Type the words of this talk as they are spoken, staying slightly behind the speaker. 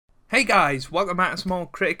Hey guys, welcome back to Small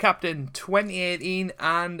Cricket Captain 2018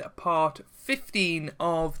 and part 15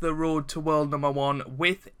 of the road to world number 1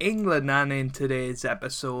 with England. And in today's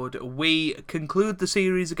episode we conclude the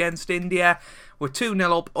series against India. We're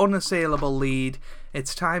 2-0 up, unassailable lead.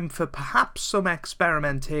 It's time for perhaps some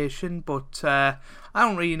experimentation, but I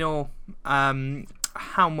don't really know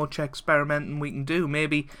how much experimenting we can do.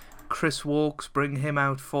 Maybe Chris Wokes, bring him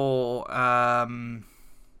out for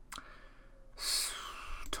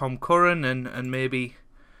Tom Curran and maybe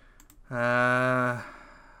who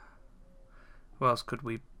else could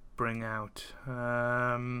we bring out?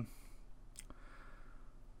 I don't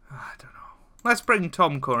know. Let's bring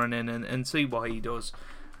Tom Curran in and see what he does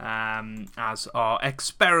as our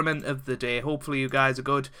experiment of the day. Hopefully you guys are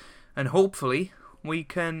good and hopefully we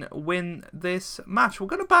can win this match. We're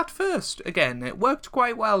going to bat first again. It worked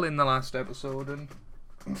quite well in the last episode and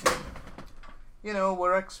you know,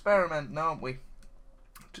 we're experimenting, aren't we?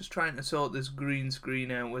 Just trying to sort this green screen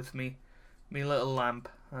out with me little lamp.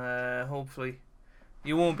 Hopefully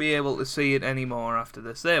you won't be able to see it anymore after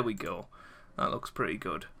this. There we go. That looks pretty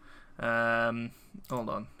good. Hold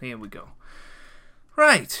on. Here we go.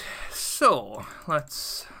 Right. So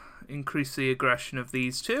let's increase the aggression of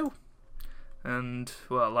these two. And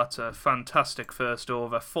well, that's a fantastic first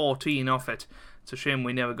over. 14 off it. It's a shame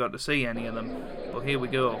we never got to see any of them. But here we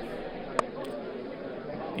go.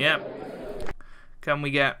 Yep. Can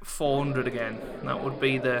we get 400 again? That would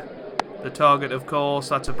be the target, of course.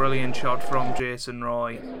 That's a brilliant shot from Jason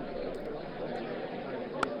Roy.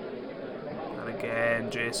 And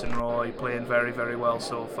again, Jason Roy playing very, very well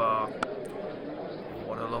so far.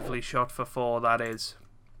 What a lovely shot for 4 that is.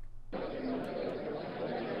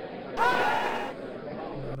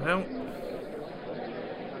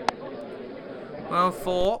 Well,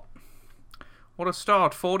 4. What a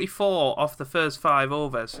start. 44 off the first 5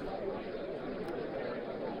 overs.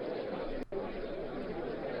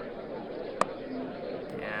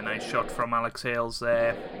 Nice shot from Alex Hales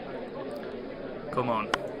there. Come on.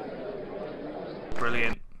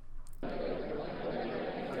 Brilliant.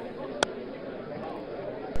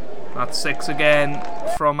 That's 6 again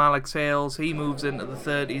from Alex Hales. He moves into the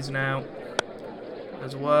 30s now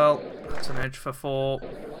as well. That's an edge for 4.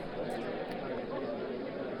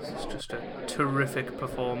 This is just a terrific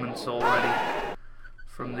performance already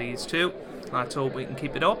from these two. Let's hope we can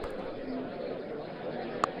keep it up.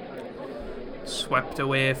 Swept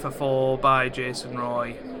away for 4 by Jason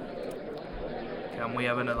Roy. Can we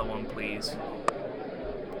have another one, please?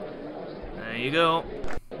 There you go.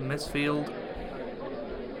 Misfield.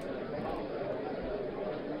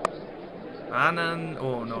 And then,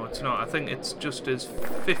 oh no, it's not. I think it's just as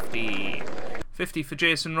 50. 50 for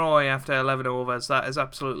Jason Roy after 11 overs. That is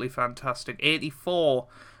absolutely fantastic. 84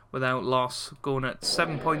 without loss. Going at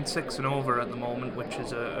 7.6 and over at the moment, which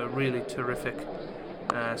is a really terrific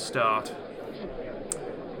start.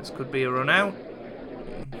 This could be a run out.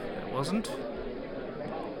 It wasn't.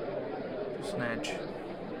 Just an edge.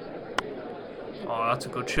 Oh, that's a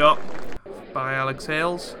good shot by Alex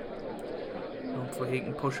Hales. Hopefully he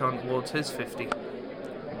can push on towards his 50.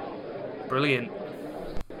 Brilliant.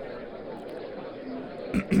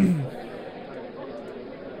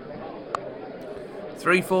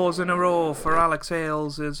 Three 4s in a row for Alex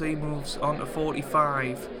Hales as he moves on to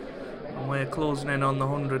 45. And we're closing in on the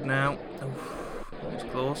 100 now. Oof. That was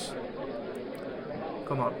close.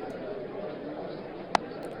 Come on.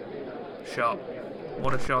 Shot.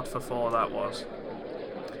 What a shot for 4 that was.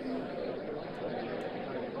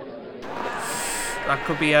 That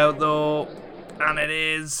could be out though. And it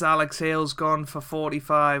is. Alex Hales gone for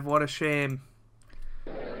 45. What a shame.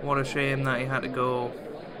 What a shame that he had to go.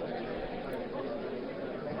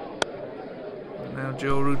 Now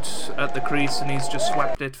Joe Root's at the crease and he's just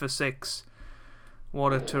swept it for 6.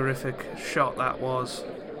 What a terrific shot that was.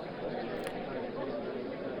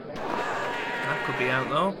 That could be out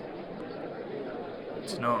though.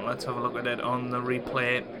 It's not. Let's have a look at it on the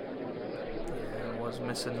replay. It was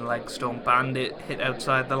missing the leg stump and it hit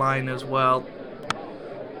outside the line as well.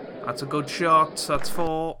 That's a good shot. That's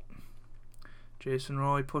 4. Jason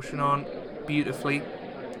Roy pushing on beautifully.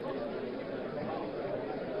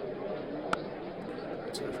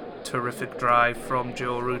 It's a terrific drive from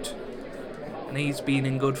Joe Root. And he's been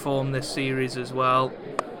in good form this series as well.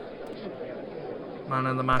 Man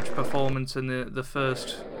of the match performance in the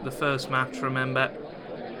first match, remember.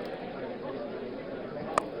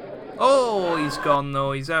 Oh, he's gone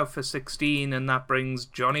though. He's out for 16 and that brings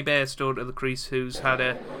Johnny Bairstow to the crease, who's had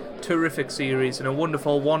a terrific series and a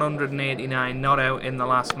wonderful 189 not out in the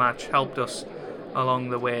last match. Helped us along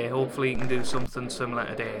the way. Hopefully he can do something similar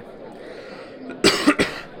today.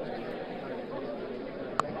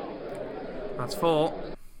 That's 4.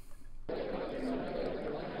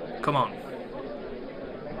 Come on.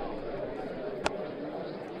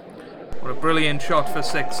 What a brilliant shot for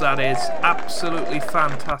 6 that is. Absolutely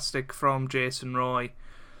fantastic from Jason Roy.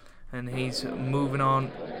 And he's moving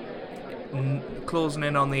on, closing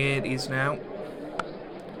in on the 80s now.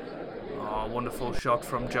 Oh, wonderful shot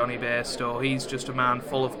from Johnny Bairstow. He's just a man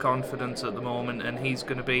full of confidence at the moment, and he's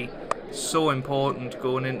going to be so important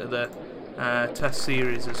going into the test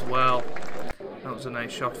series as well. That was a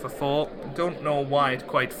nice shot for 4. Don't know why it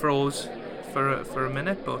quite froze for a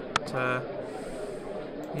minute, but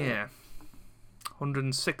yeah.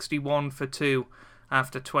 161 for 2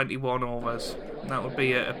 after 21 overs. That would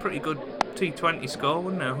be a pretty good T20 score,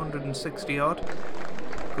 wouldn't it? 160 odd.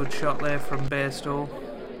 Good shot there from Bairstow.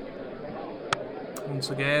 Once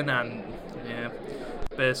again, and yeah,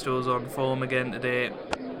 Bairstow's on form again today.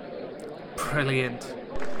 Brilliant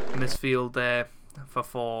misfield there for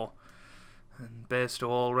 4. And Bairstow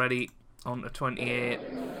already on to 28.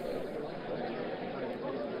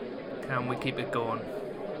 Can we keep it going?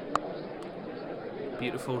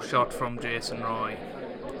 Beautiful shot from Jason Roy.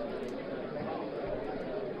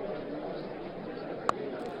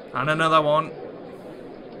 And another one.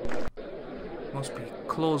 Must be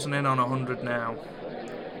closing in on 100 now.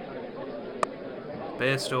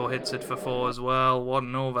 Bairstow hits it for 4 as well. What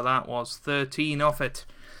an over that was. 13 off it.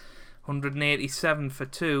 187 for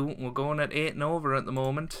 2. We're going at 8 and over at the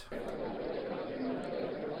moment.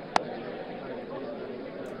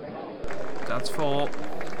 That's 4.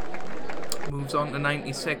 Moves on to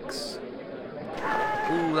 96.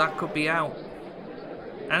 Ooh, that could be out.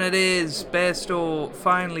 And it is. Bairstow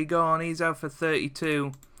finally gone. He's out for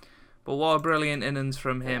 32. But what a brilliant innings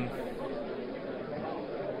from him.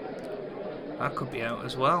 That could be out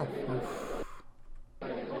as well. Oof.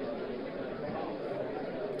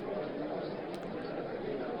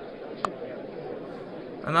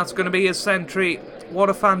 And that's going to be his century. What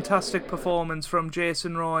a fantastic performance from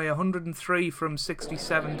Jason Roy. 103 from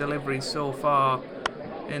 67 deliveries so far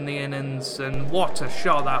in the innings. And what a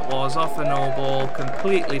shot that was off the no ball.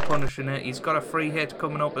 Completely punishing it. He's got a free hit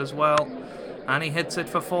coming up as well. And he hits it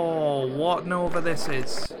for 4. What an over this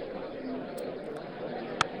is.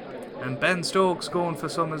 And Ben Stokes going for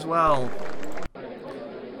some as well.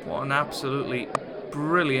 What an absolutely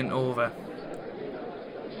brilliant over.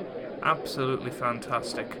 Absolutely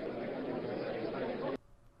fantastic.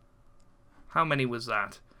 How many was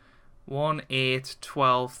that? 1, 8,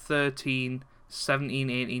 12, 13, 17,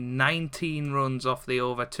 18, 19 runs off the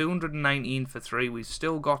over. 219 for 3. We've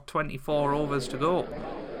still got 24 overs to go.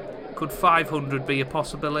 Could 500 be a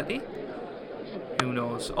possibility? Who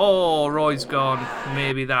knows? Oh, Roy's gone.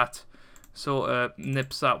 Maybe that sort of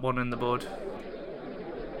nips that one in the bud.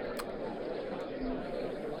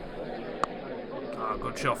 Ah,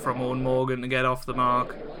 good shot from Owen Morgan to get off the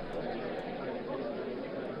mark.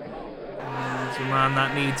 There's a man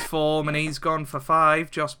that needs form, and he's gone for 5.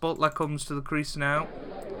 Josh Butler comes to the crease now.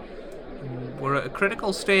 And we're at a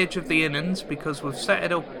critical stage of the innings because we've set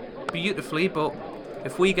it up beautifully, but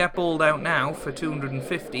if we get bowled out now for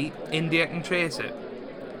 250, India can chase it.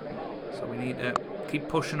 So we need to keep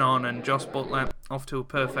pushing on, and Josh Butler off to a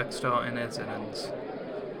perfect start in his innings.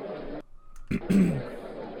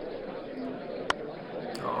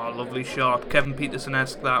 Oh, lovely shot. Kevin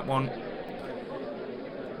Pietersen-esque, that one.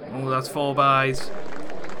 Oh, that's 4 byes.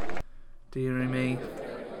 Dearie me.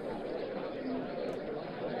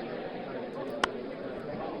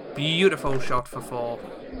 Beautiful shot for 4.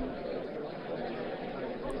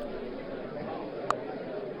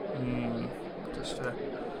 Just a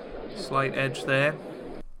slight edge there.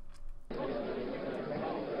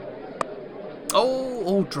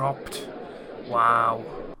 Oh, dropped. Wow.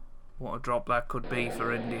 What a drop that could be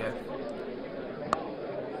for India.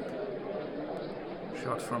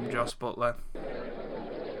 Shot from Josh Butler.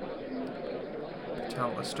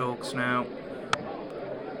 Talta Stokes now.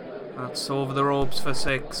 That's over the ropes for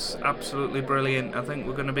 6. Absolutely brilliant. I think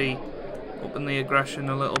we're going to be upping the aggression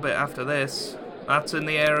a little bit after this. That's in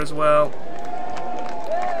the air as well.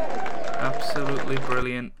 Absolutely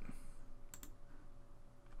brilliant.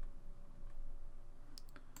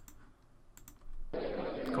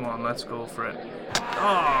 Come on, let's go for it.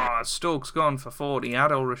 Oh, Stokes gone for 40.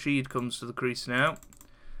 Adil Rashid comes to the crease now.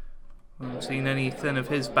 I haven't seen anything of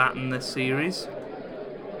his batting this series.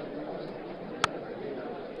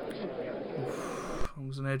 Oof, that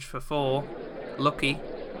was an edge for 4. Lucky.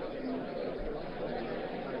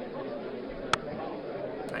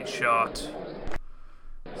 Nice shot.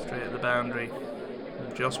 Straight at the boundary.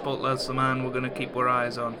 And Josh Butler's the man we're going to keep our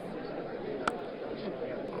eyes on.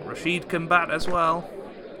 But Rashid can bat as well.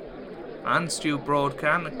 And Stuart Broad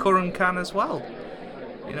can. Curran can as well.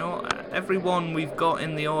 You know, everyone we've got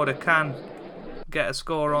in the order can get a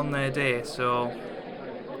score on their day, so...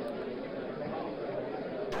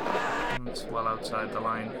 It's well outside the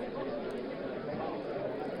line.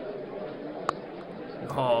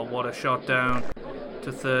 Oh, what a shot down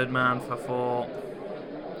to third man for 4.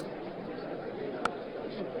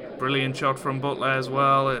 Brilliant shot from Butler as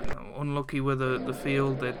well. Unlucky with the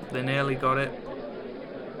field. They nearly got it.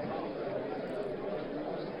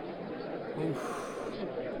 Oof.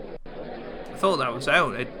 I thought that was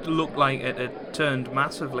out. It looked like it had turned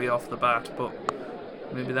massively off the bat, but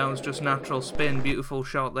maybe that was just natural spin. Beautiful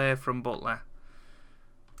shot there from Butler.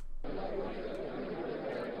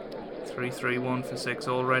 3-3-1 for 6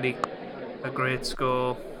 already. A great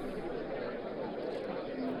score.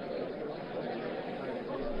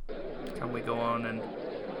 Can we go on and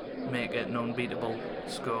make it an unbeatable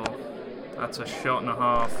score? That's a shot and a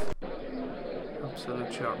half.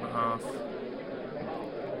 Absolute shot and a half.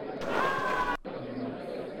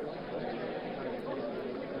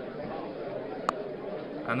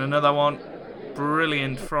 And another one.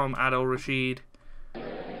 Brilliant from Adil Rashid.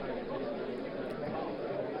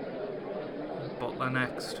 Butler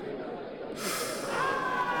next.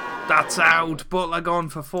 That's out. Butler gone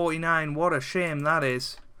for 49. What a shame that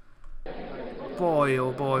is. Boy,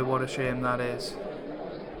 oh boy, what a shame that is.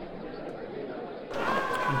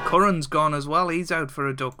 And Curran's gone as well. He's out for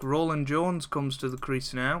a duck. Roland Jones comes to the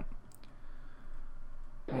crease now.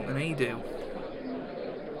 What can he do?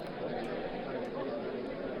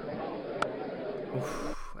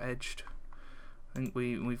 Oof, edged. I think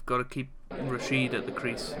we've got to keep Rashid at the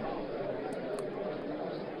crease.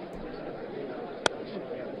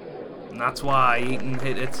 And that's why he can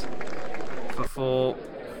hit it for 4.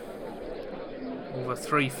 Over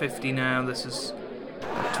 350 now. This is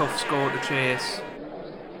a tough score to chase.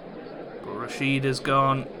 But Rashid is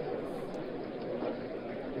gone.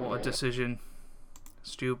 What a decision.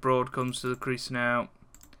 Stuart Broad comes to the crease now.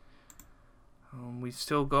 We've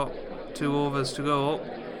still got 2 overs to go.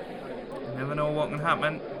 You never know what can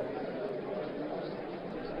happen.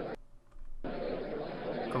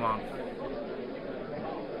 Come on.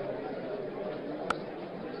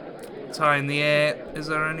 It's high in the air. Is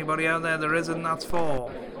there anybody out there? There isn't. That's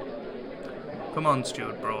 4. Come on,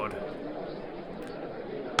 Stuart Broad.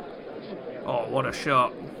 Oh, what a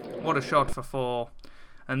shot. What a shot for 4.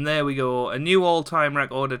 And there we go. A new all-time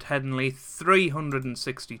record at Headingley.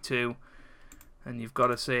 362. And you've got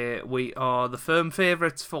to say, we are the firm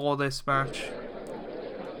favourites for this match.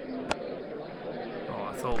 Oh,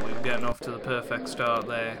 I thought we were getting off to the perfect start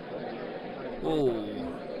there. Whoa.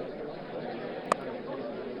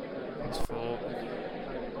 That's 4.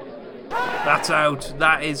 That's out.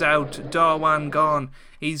 That is out. Darwan gone.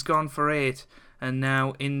 He's gone for 8. And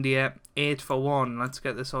now India 8 for 1. Let's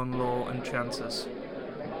get this on low and chances.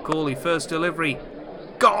 Kohli, first delivery.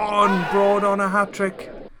 Gone! Broad on a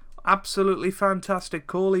hat-trick. Absolutely fantastic.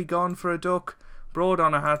 Kohli gone for a duck. Broad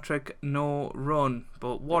on a hat-trick. No run.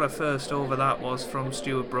 But what a first over that was from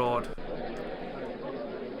Stuart Broad.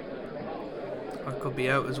 That could be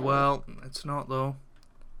out as well. It's not though.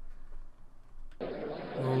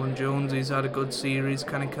 Roland Jones, he's had a good series.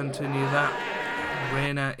 Can he continue that?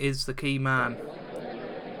 Rayner is the key man.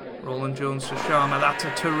 Roland Jones to Sharma. That's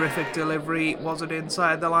a terrific delivery. Was it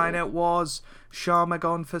inside the line? It was. Sharma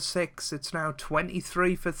gone for 6. It's now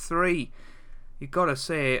 23 for 3. You've got to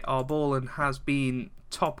say our bowling has been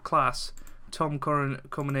top class. Tom Curran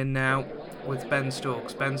coming in now with Ben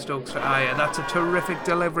Stokes. Ben Stokes for Iyer. That's a terrific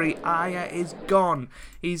delivery. Iyer is gone.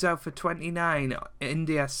 He's out for 29.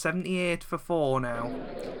 India 78 for 4 now.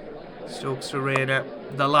 Stokes to Rayner,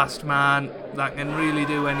 the last man that can really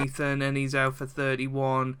do anything, and he's out for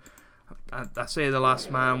 31. I say the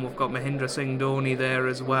last man. We've got Mahindra Singh Dhoni there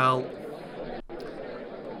as well.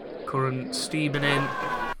 Curran steaming in.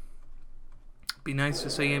 Be nice to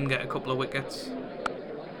see him get a couple of wickets.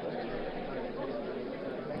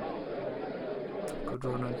 Good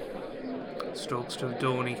running. Stokes to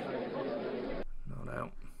Dhoni. Not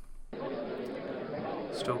out.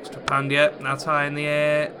 Stokes to Pandya. That's high in the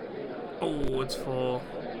air. Oh, it's 4.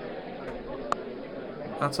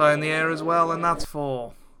 That's high in the air as well, and that's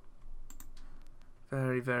 4.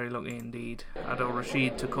 Very, very lucky indeed. Adil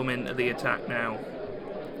Rashid to come into the attack now.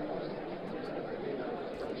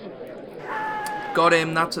 Got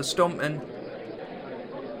him, that's a stumping.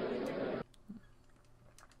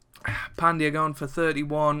 Pandya gone for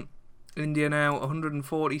 31. India now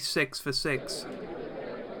 146 for 6.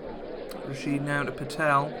 Rashid now to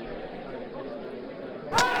Patel.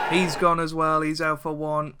 He's gone as well. He's out for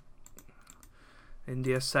 1.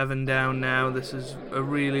 India 7 down now. This is a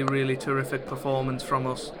really, really terrific performance from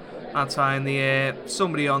us. That's high in the air.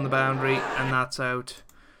 Somebody on the boundary, and that's out.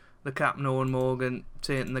 The captain, Owen Morgan,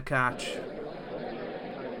 taking the catch.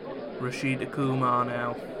 Rashid Kumar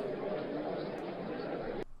now.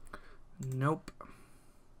 Nope.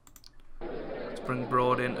 Let's bring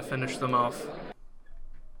Broad in to finish them off.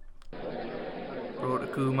 Broad to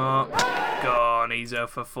Kumar. Gone. He's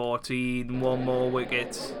out for 14. One more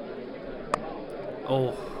wicket.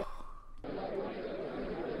 Oh.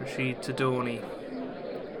 Rashid to Dhoni.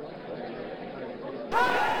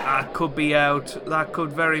 That could be out. That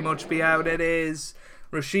could very much be out. It is.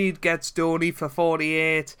 Rashid gets Dhoni for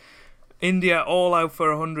 48. India all out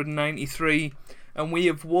for 193. And we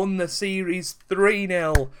have won the series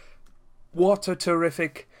 3-0. What a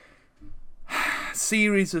terrific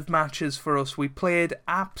series of matches for us. We played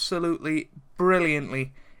absolutely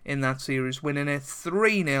brilliantly in that series, winning it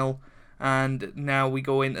 3-0. And now we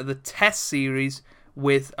go into the test series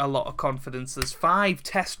with a lot of confidence. There's 5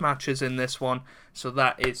 test matches in this one, so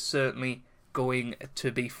that is certainly going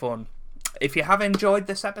to be fun. If you have enjoyed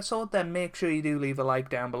this episode, then make sure you do leave a like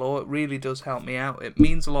down below. It really does help me out. It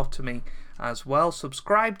means a lot to me as well.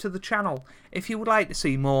 Subscribe to the channel if you would like to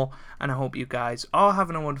see more, and I hope you guys are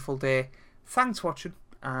having a wonderful day. Thanks for watching,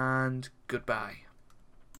 and goodbye.